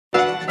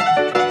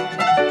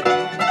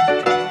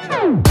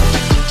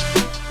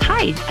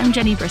I'm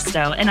Jenny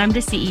Bristow, and I'm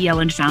the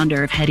CEO and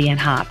founder of Hetty &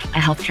 Hop, a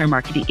healthcare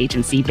marketing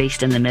agency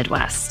based in the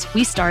Midwest.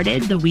 We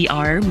started the We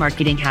Are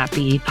Marketing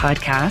Happy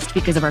podcast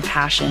because of our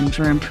passion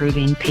for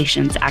improving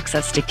patients'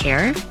 access to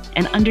care,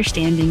 and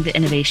understanding the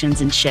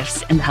innovations and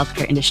shifts in the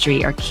healthcare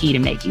industry are key to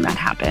making that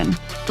happen.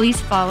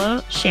 Please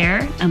follow,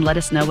 share, and let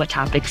us know what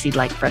topics you'd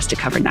like for us to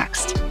cover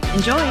next.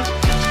 Enjoy!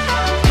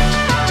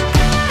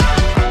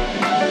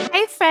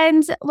 Hey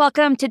friends,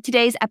 welcome to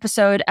today's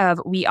episode of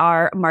We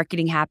Are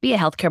Marketing Happy, a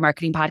healthcare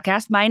marketing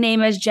podcast. My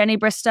name is Jenny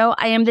Bristow.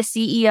 I am the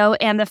CEO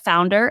and the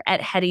founder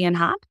at Hetty &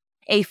 Hop,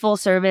 a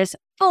full-service,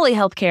 fully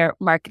healthcare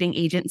marketing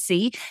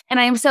agency. And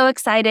I am so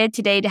excited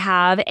today to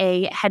have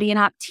a Hetty &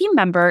 Hop team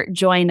member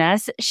join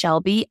us,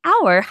 Shelby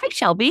Auer. Hi,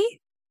 Shelby.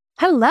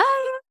 Hello.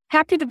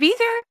 Happy to be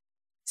here.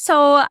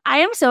 So I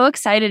am so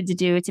excited to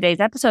do today's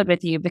episode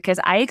with you because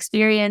I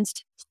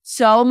experienced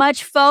so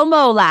much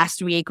FOMO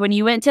last week when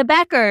you went to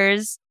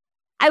Becker's.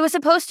 I was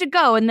supposed to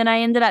go and then I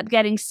ended up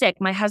getting sick.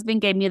 My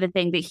husband gave me the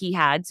thing that he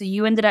had. So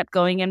you ended up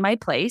going in my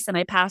place and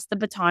I passed the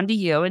baton to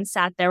you and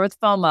sat there with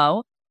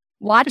FOMO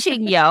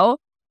watching you.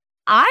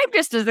 I'm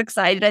just as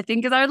excited, I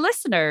think, as our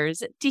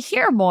listeners to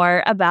hear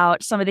more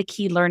about some of the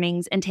key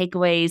learnings and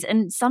takeaways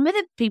and some of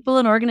the people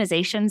and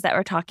organizations that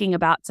were talking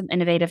about some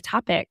innovative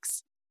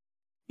topics.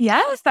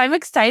 Yes, I'm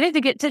excited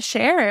to get to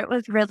share. It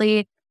was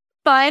really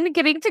fun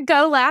getting to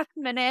go last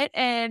minute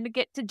and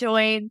get to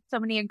join so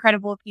many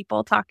incredible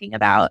people talking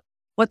about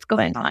what's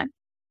going on.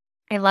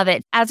 I love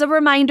it. As a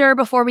reminder,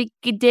 before we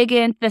dig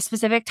into the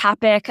specific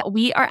topic,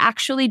 we are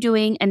actually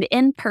doing an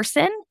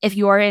in-person, if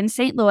you are in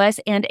St. Louis,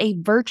 and a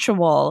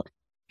virtual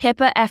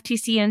HIPAA,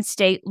 FTC, and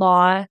state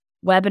law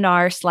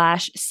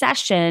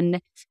webinar/session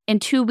in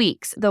 2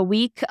 weeks. The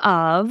week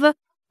of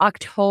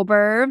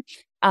October,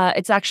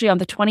 it's actually on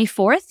the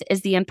 24th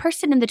is the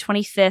in-person and the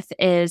 25th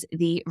is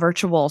the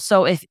virtual.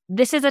 So if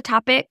this is a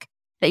topic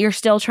that you're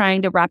still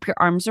trying to wrap your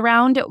arms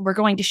around, we're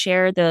going to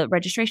share the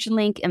registration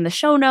link in the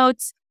show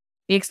notes.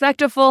 We expect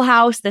a full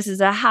house. This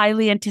is a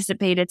highly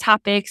anticipated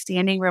topic,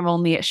 standing room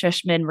only at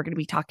Schuschman. We're going to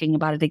be talking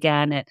about it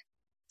again at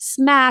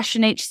SMASH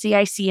and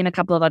HCIC and a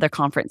couple of other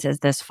conferences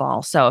this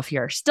fall. So if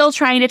you're still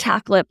trying to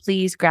tackle it,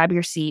 please grab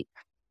your seat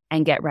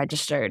and get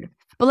registered.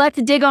 But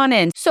let's dig on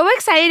in. So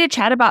excited to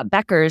chat about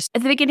Becker's.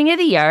 At the beginning of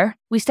the year,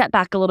 we stepped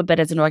back a little bit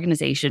as an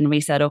organization. We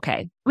said,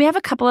 okay, we have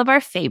a couple of our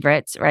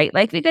favorites, right?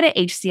 Like we go to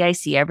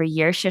HCIC every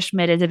year.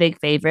 Shishmit is a big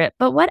favorite.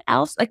 But what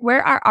else? Like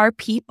where are our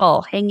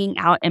people hanging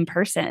out in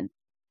person?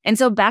 And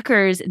so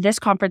Becker's, this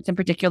conference in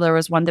particular,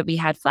 was one that we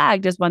had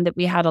flagged as one that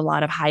we had a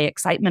lot of high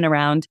excitement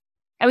around.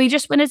 And we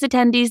just went as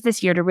attendees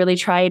this year to really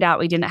try it out.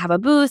 We didn't have a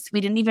booth. We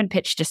didn't even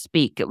pitch to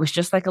speak. It was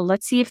just like,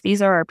 let's see if these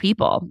are our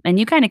people. And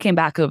you kind of came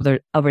back with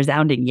a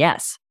resounding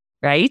yes,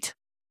 right?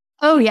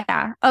 Oh,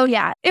 yeah.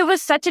 It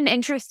was such an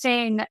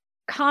interesting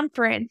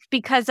conference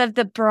because of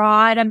the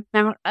broad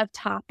amount of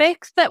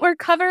topics that were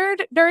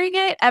covered during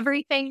it.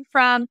 Everything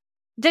from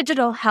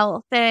digital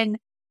health and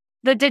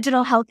the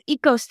digital health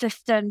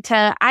ecosystem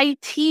to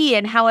IT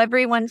and how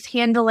everyone's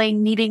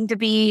handling needing to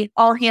be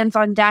all hands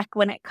on deck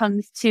when it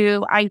comes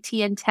to IT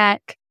and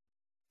tech,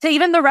 to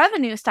even the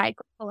revenue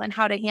cycle and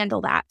how to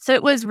handle that. So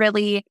it was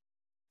really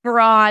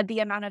broad, the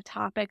amount of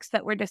topics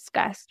that were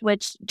discussed,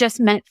 which just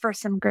meant for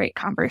some great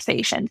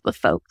conversations with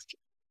folks.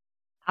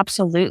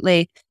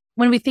 Absolutely.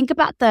 When we think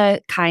about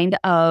the kind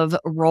of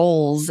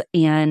roles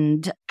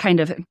and kind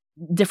of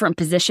different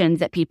positions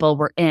that people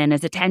were in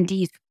as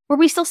attendees, were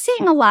we still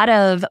seeing a lot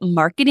of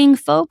marketing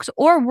folks,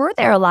 or were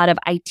there a lot of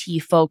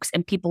IT folks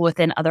and people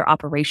within other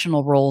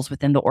operational roles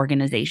within the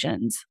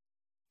organizations?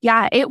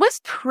 Yeah, it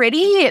was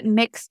pretty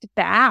mixed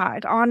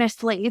bag,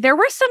 honestly. There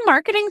were some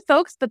marketing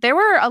folks, but there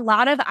were a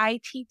lot of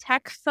IT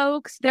tech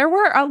folks. There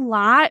were a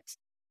lot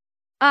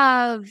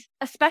of,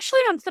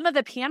 especially on some of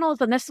the panels,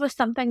 and this was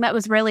something that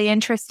was really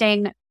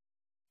interesting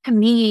to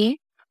me,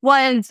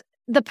 was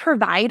the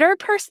provider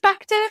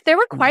perspective. There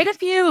were quite a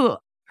few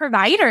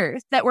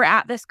providers that were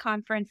at this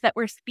conference that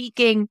were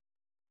speaking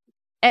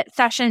at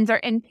sessions or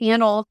in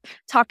panels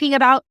talking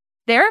about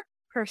their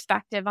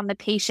perspective on the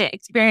patient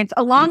experience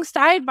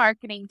alongside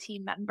marketing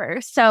team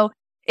members. So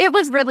it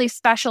was really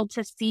special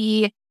to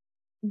see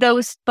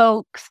those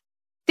folks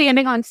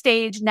standing on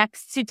stage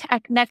next to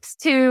tech, next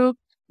to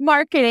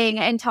marketing,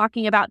 and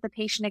talking about the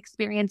patient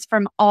experience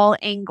from all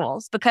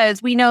angles,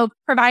 because we know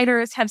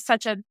providers have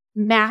such a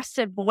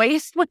massive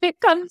voice when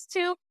it comes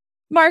to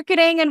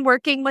marketing and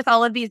working with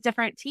all of these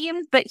different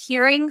teams, but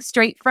hearing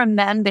straight from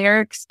them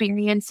their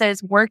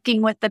experiences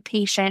working with the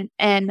patient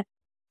and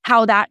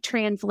how that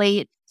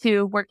translates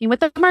to working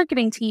with the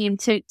marketing team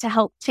to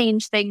help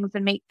change things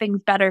and make things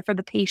better for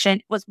the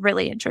patient was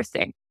really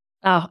interesting.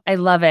 Oh, I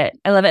love it.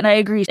 And I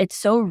agree. It's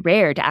so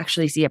rare to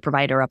actually see a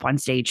provider up on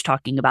stage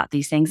talking about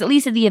these things, at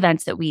least at the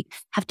events that we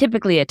have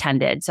typically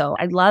attended. So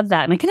I love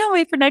that. And I cannot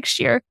wait for next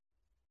year.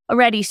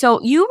 Already. So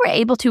you were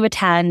able to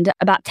attend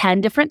about 10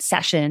 different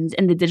sessions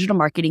in the digital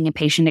marketing and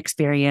patient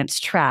experience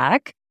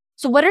track.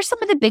 So what are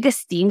some of the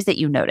biggest themes that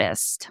you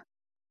noticed?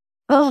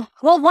 Oh,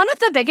 well, one of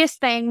the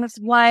biggest things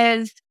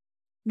was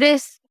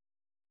this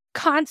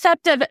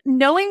concept of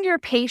knowing your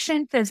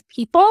patients as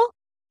people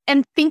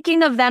and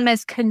thinking of them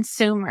as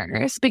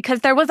consumers,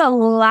 because there was a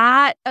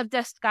lot of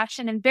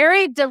discussion and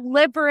very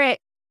deliberate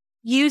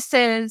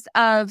uses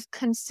of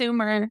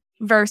consumer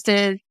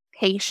versus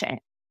patient.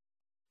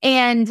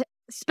 And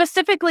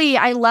specifically,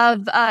 I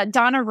love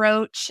Donna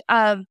Roach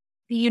of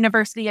the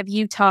University of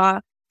Utah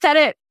said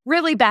it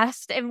really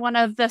best in one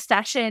of the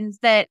sessions,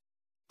 that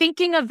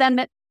thinking of them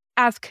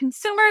as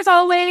consumers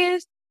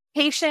always,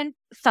 patients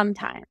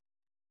sometimes.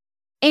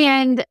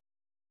 And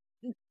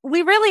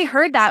we really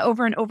heard that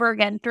over and over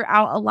again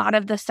throughout a lot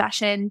of the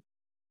session.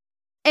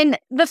 And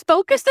the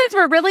focuses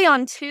were really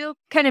on two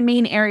kind of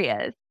main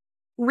areas: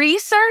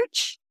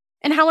 research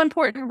and how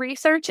important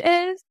research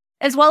is,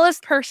 as well as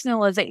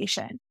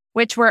personalization,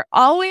 which we're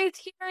always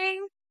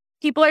hearing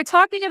people are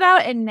talking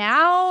about. And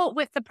now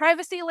with the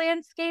privacy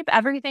landscape,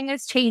 everything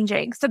is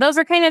changing. So those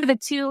are kind of the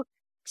two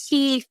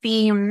key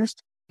themes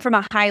from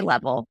a high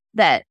level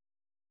that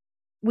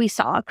we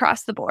saw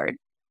across the board.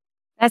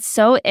 That's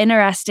so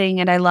interesting.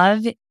 And I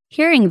love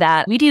hearing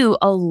that. We do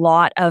a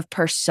lot of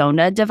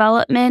persona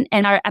development.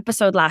 And our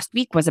episode last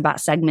week was about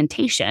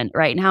segmentation,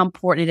 right? And how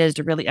important it is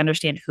to really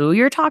understand who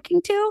you're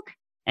talking to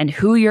and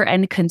who your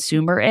end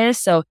consumer is.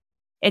 So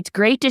it's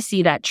great to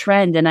see that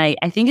trend. And I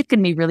think it's going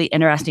to be really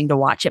interesting to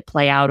watch it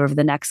play out over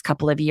the next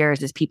couple of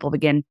years as people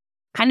begin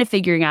kind of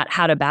figuring out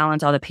how to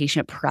balance all the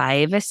patient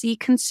privacy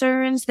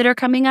concerns that are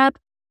coming up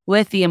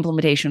with the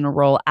implementation or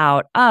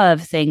rollout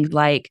of things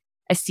like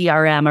a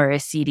CRM or a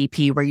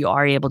CDP, where you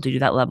are able to do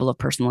that level of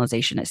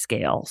personalization at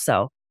scale.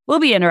 So will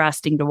be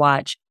interesting to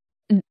watch.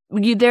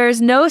 There's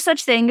no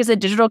such thing as a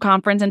digital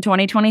conference in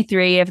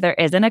 2023 if there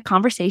isn't a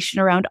conversation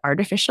around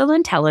artificial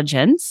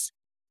intelligence.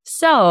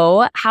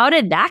 So how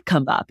did that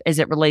come up as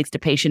it relates to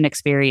patient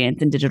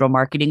experience and digital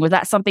marketing? Was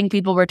that something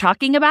people were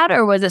talking about,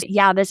 or was it,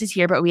 yeah, this is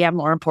here, but we have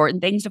more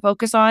important things to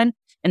focus on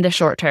in the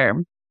short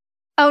term?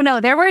 Oh, no,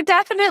 there were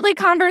definitely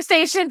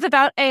conversations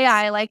about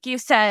AI. Like you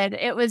said,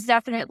 it was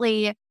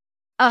definitely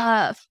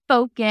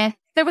focus.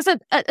 There was a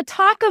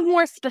talk of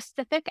more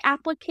specific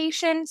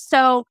applications.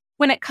 So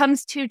when it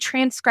comes to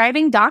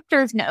transcribing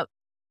doctor's notes,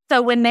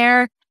 so when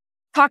they're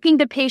talking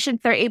to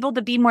patients, they're able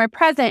to be more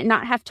present and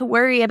not have to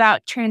worry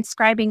about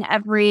transcribing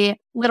every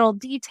little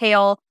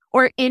detail,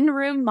 or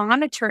in-room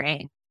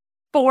monitoring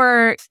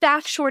for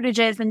staff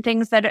shortages and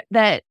things that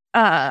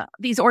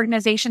these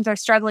organizations are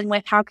struggling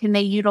with. How can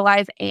they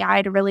utilize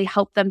AI to really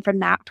help them from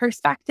that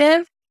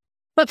perspective?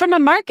 But from a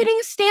marketing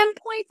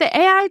standpoint, the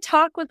AI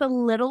talk was a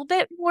little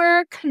bit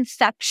more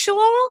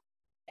conceptual.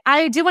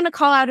 I do want to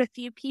call out a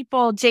few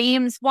people: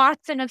 James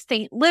Watson of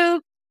St.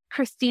 Luke,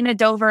 Christina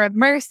Dover of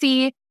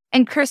Mercy,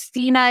 and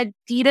Christina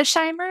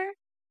Dietesheimer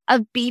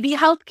of Baby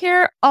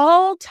Healthcare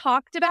all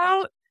talked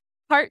about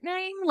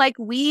partnering like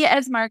we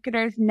as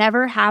marketers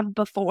never have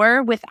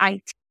before with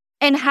IT,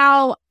 and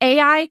how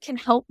AI can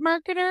help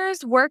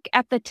marketers work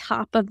at the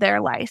top of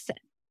their license.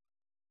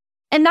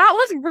 And that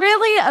was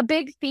really a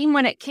big theme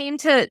when it came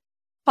to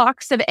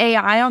talks of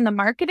AI on the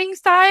marketing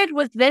side,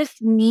 was this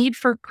need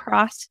for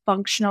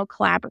cross-functional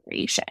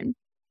collaboration.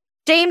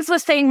 James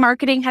was saying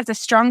marketing has a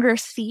stronger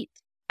seat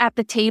at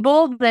the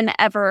table than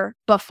ever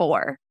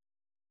before.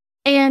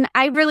 And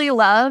I really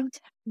loved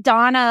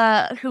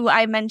Donna, who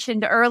I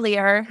mentioned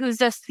earlier,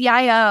 who's a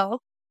CIO,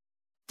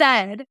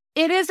 said,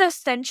 it is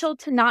essential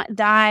to not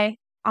die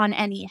on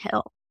any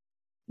hill.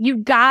 You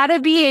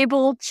gotta be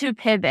able to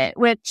pivot,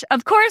 which,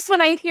 of course,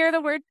 when I hear the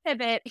word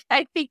pivot,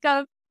 I think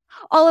of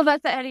all of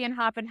us at Hetty and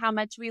Hop and how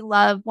much we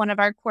love one of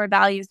our core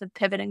values of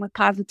pivoting with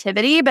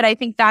positivity. But I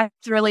think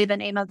that's really the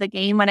name of the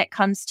game when it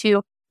comes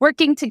to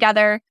working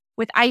together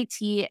with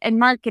IT and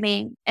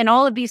marketing and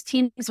all of these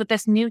teams with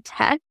this new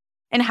tech.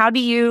 And how do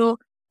you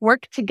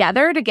work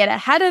together to get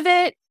ahead of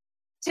it,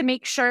 to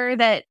make sure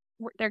that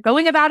they're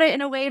going about it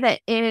in a way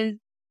that is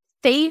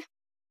safe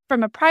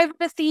from a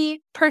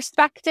privacy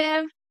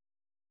perspective.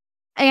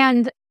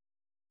 And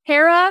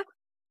Tara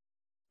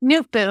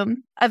Newboom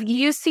of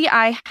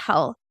UCI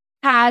Health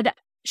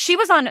she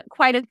was on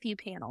quite a few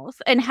panels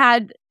and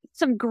had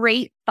some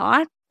great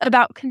thoughts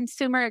about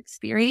consumer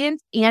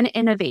experience and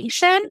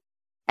innovation.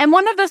 And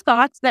one of the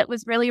thoughts that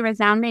was really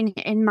resounding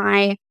in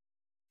my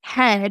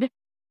head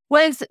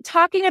was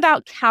talking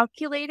about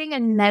calculating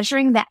and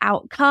measuring the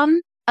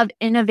outcome of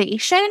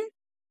innovation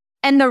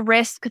and the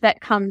risk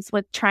that comes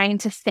with trying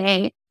to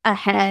stay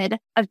ahead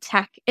of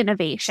tech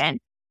innovation.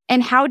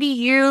 And how do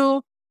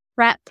you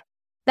prep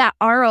that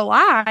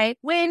ROI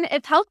when,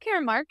 as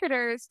healthcare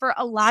marketers for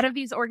a lot of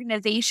these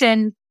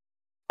organizations,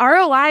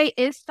 ROI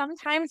is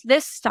sometimes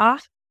this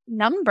soft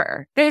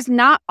number. There's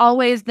not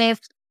always this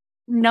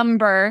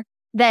number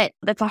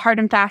that's a hard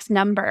and fast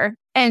number.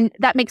 And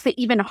that makes it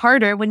even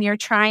harder when you're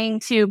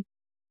trying to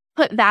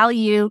put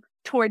value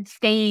towards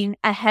staying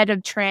ahead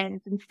of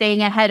trends and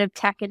staying ahead of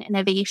tech and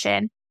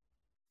innovation.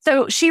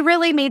 So she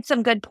really made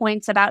some good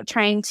points about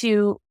trying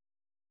to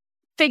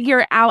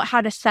figure out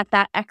how to set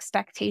that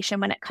expectation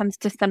when it comes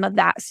to some of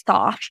that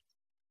soft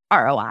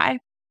ROI.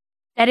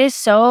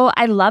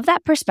 I love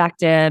that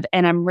perspective.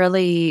 And I'm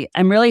really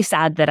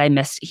sad that I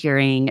missed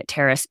hearing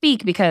Tara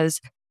speak,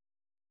 because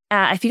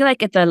I feel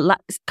like at the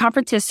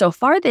conferences so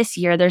far this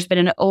year, there's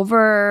been an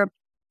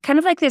kind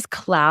of like this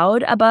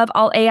cloud above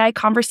all AI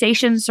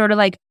conversations, sort of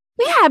like,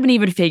 we haven't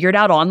even figured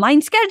out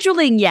online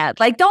scheduling yet.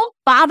 Like, don't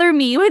bother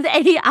me with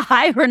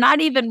AI. We're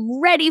not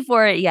even ready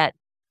for it yet.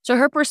 So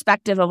her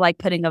perspective of like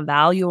putting a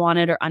value on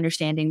it or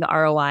understanding the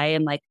ROI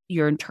and like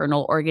your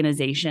internal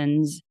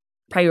organization's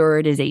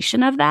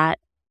prioritization of that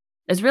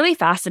is really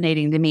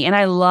fascinating to me. And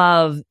I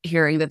love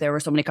hearing that there were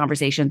so many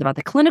conversations about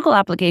the clinical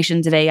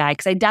applications of AI,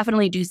 because I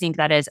definitely do think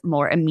that is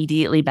more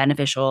immediately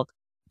beneficial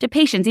to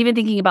patients. Even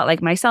thinking about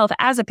like myself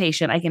as a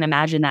patient, I can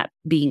imagine that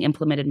being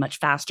implemented much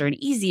faster and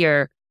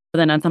easier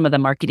than on some of the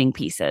marketing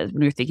pieces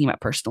when you're thinking about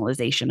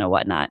personalization and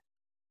whatnot.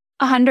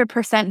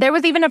 100%. There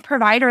was even a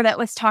provider that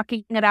was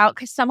talking about,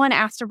 because someone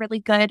asked a really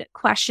good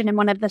question in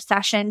one of the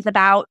sessions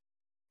about,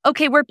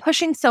 okay, we're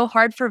pushing so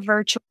hard for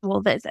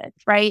virtual visits,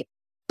 right?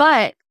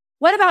 But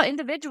what about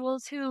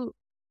individuals who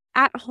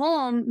at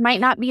home might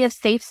not be a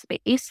safe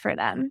space for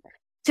them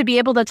to be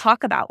able to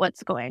talk about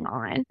what's going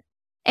on?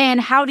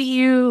 And how do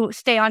you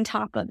stay on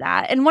top of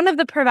that? And one of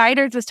the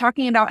providers was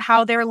talking about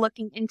how they're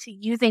looking into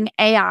using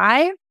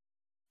AI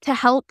to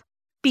help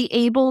be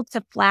able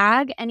to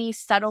flag any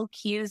subtle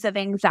cues of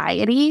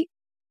anxiety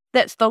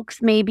that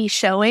folks may be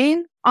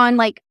showing on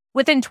like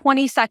within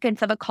 20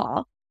 seconds of a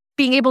call,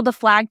 being able to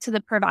flag to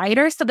the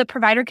provider so the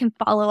provider can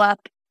follow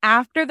up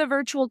after the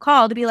virtual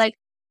call to be like,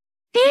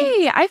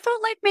 hey, I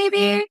felt like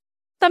maybe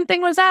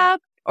something was up,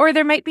 or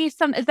there might be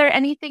is there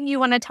anything you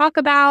want to talk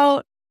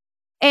about?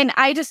 And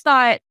I just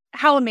thought,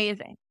 how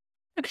amazing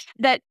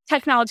that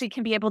technology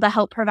can be able to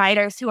help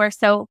providers who are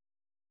so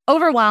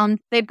overwhelmed.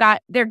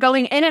 They're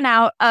going in and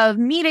out of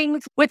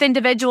meetings with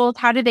individuals.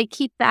 How do they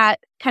keep that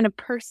kind of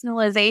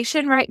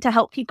personalization, right? To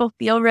help people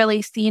feel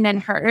really seen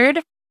and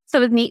heard.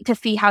 So it's neat to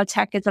see how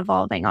tech is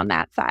evolving on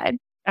that side.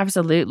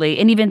 Absolutely.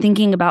 And even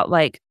thinking about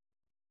like,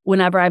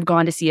 whenever I've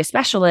gone to see a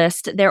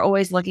specialist, they're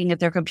always looking at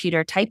their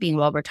computer typing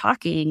while we're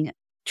talking.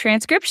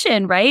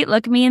 Transcription, right?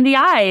 Look me in the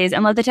eyes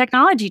and let the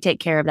technology take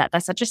care of that.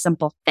 That's such a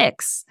simple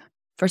fix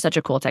for such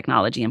a cool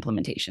technology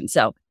implementation.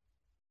 So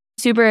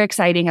super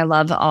exciting. I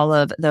love all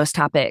of those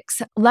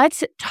topics.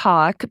 Let's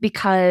talk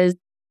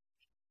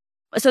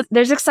so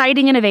there's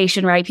exciting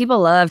innovation, right?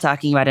 People love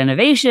talking about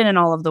innovation and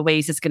all of the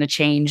ways it's going to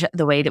change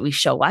the way that we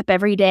show up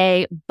every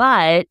day.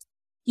 But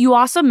you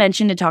also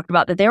mentioned and talked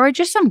about that there are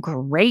just some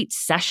great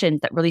sessions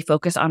that really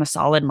focus on a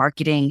solid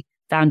marketing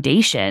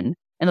foundation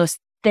and those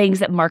things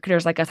that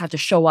marketers like us have to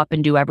show up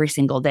and do every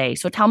single day.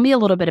 So tell me a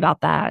little bit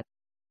about that.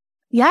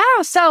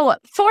 Yeah. So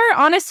for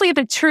honestly,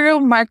 the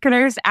true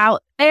marketers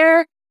out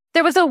there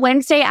was a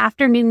Wednesday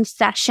afternoon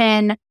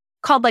session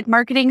called like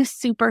Marketing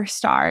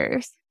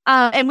Superstars.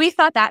 And we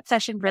thought that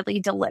session really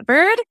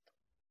delivered.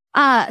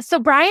 So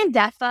Brian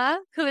Deffa,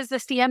 who is the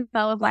CMO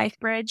of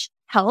LifeBridge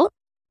Health,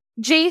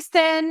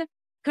 Jason,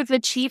 who's the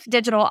Chief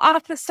Digital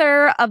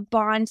Officer of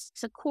Bon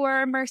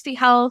Secours Mercy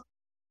Health,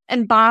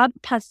 and Bob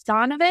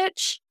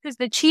Pastanovich, who's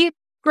the Chief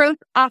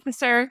Growth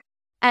Officer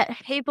at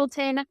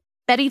Hableton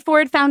Betty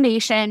Ford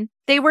Foundation.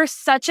 They were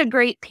such a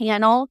great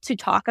panel to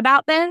talk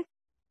about this.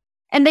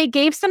 And they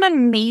gave some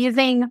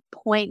amazing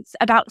points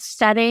about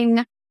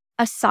setting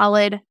a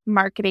solid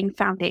marketing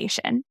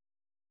foundation.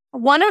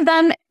 One of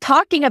them,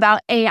 talking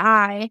about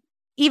AI,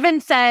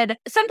 even said,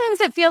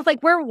 sometimes it feels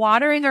like we're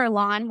watering our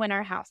lawn when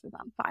our house is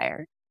on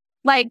fire.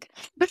 Like,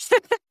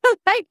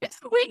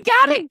 we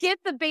gotta get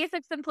the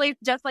basics in place,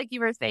 just like you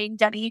were saying,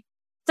 Jenny.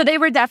 So they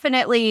were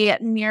definitely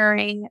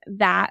mirroring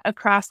that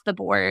across the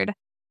board.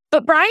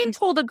 But Brian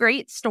told a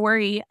great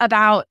story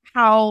about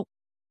how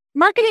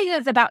marketing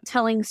is about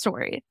telling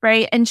stories,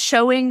 right? And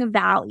showing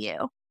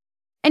value.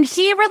 And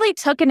he really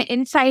took an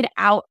inside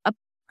out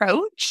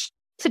approach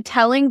to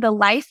telling the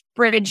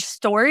LifeBridge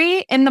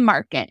story in the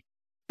market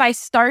by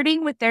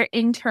starting with their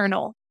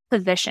internal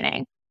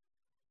positioning.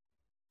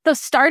 So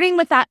starting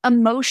with that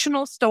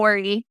emotional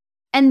story,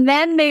 and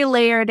then they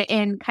layered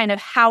in kind of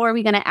how are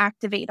we going to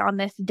activate on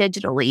this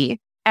digitally,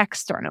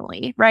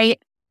 externally, right?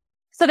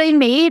 So they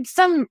made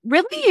some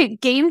really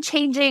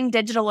game-changing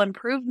digital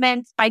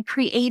improvements by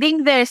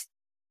creating this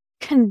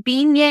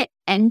convenient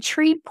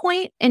entry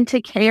point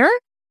into care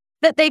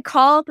that they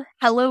called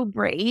Hello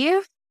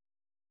Brave,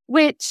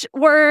 which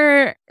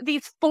were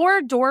these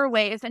 4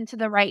 doorways into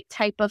the right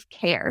type of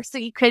care. So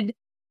you could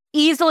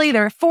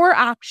there are 4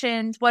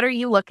 options. What are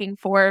you looking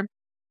for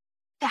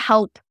to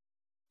help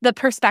the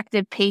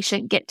prospective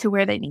patient get to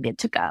where they needed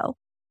to go?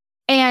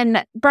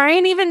 And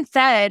Brian even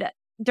said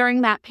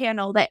during that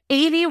panel that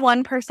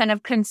 81%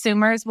 of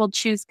consumers will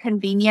choose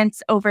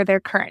convenience over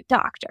their current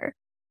doctor.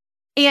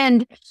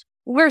 And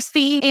we're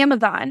seeing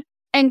Amazon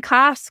and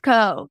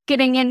Costco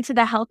getting into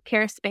the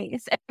healthcare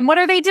space. And what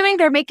are they doing?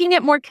 They're making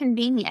it more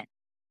convenient.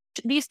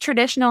 These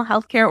traditional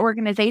healthcare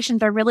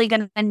organizations are really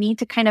going to need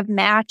to kind of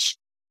match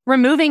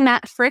removing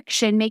that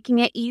friction, making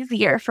it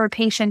easier for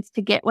patients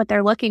to get what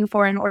they're looking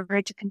for in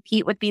order to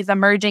compete with these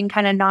emerging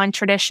kind of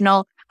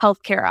non-traditional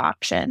healthcare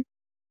options.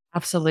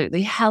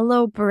 Absolutely.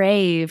 Hello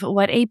Brave.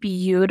 What a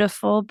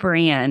beautiful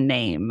brand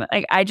name.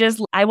 Like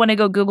I want to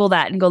go Google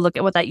that and go look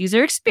at what that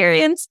user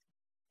experience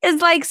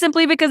is like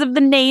simply because of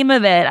the name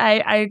of it.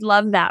 I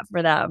love that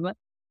for them.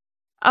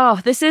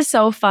 Oh, this is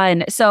so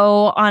fun.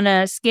 So on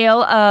a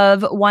scale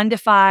of 1 to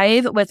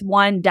 5, with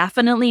 1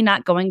 definitely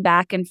not going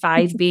back and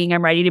 5 being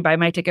I'm ready to buy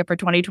my ticket for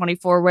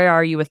 2024, where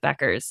are you with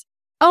Becker's?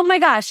 Oh my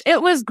gosh,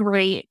 it was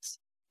great.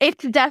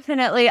 It's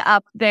definitely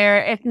up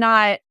there, if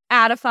not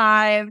out of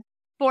 5,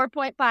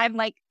 4.5.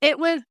 Like, it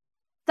was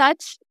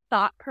such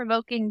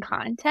thought-provoking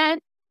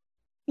content.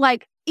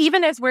 Like,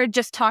 even as we're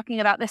just talking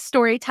about the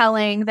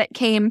storytelling that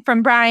came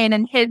from Brian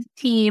and his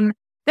team,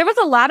 there was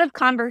a lot of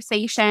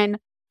conversation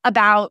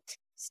about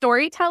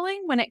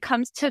storytelling when it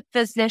comes to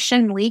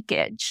physician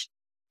leakage.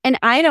 And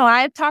I know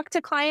I've talked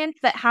to clients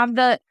that have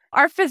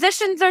our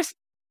physicians are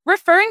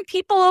referring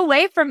people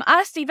away from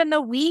us, even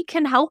though we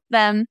can help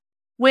them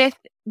with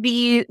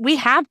we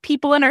have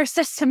people in our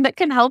system that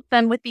can help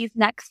them with these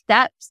next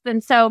steps.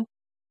 And so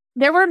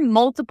there were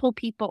multiple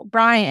people,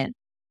 Brian,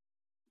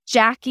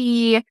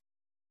 Jackie,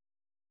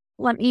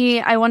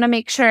 I want to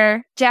make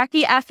sure,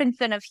 Jackie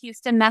Effinson of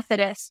Houston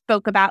Methodist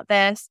spoke about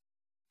this.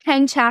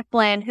 Ken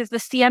Chaplin, who's the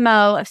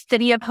CMO of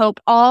City of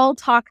Hope, all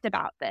talked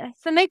about this.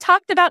 And they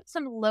talked about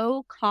some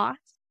low-cost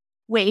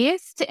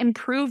ways to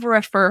improve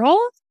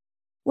referrals,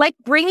 like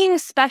bringing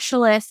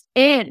specialists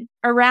in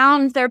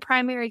around their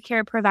primary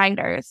care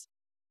providers.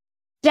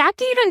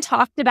 Jackie even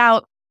talked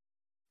about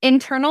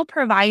internal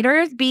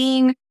providers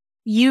being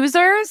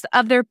users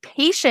of their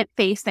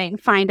patient-facing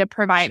Find a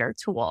Provider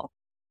tool,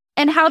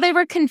 and how they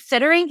were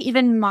considering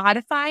even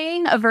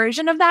modifying a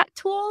version of that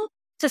tool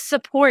to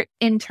support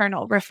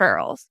internal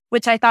referrals,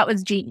 which I thought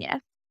was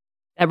genius.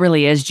 That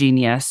really is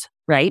genius,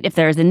 right? If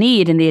there's a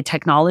need and the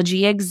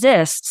technology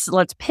exists,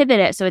 let's pivot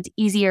it so it's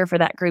easier for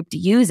that group to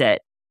use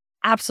it.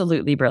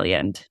 Absolutely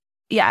brilliant.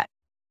 Yeah.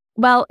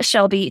 Well,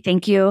 Shelby,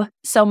 thank you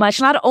so much.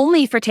 Not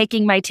only for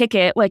taking my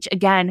ticket, which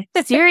again,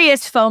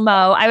 serious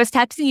FOMO. I was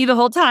texting you the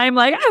whole time,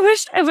 like, I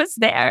wish I was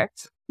there,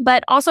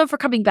 but also for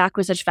coming back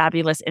with such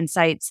fabulous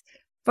insights.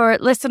 For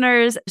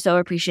listeners, so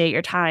appreciate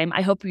your time.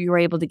 I hope you were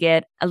able to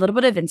get a little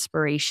bit of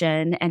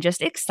inspiration and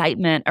just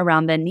excitement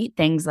around the neat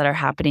things that are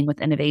happening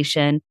with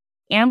innovation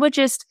and with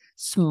just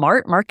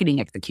smart marketing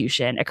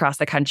execution across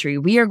the country.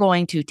 We are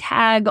going to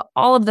tag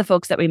all of the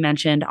folks that we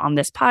mentioned on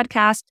this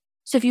podcast.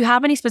 So if you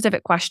have any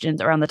specific questions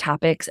around the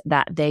topics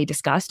that they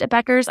discussed at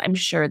Becker's, I'm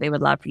sure they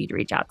would love for you to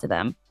reach out to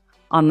them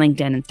on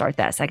LinkedIn and start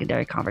that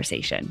secondary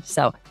conversation.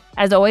 So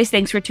as always,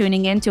 thanks for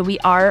tuning in to We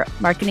Are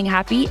Marketing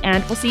Happy,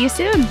 and we'll see you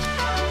soon.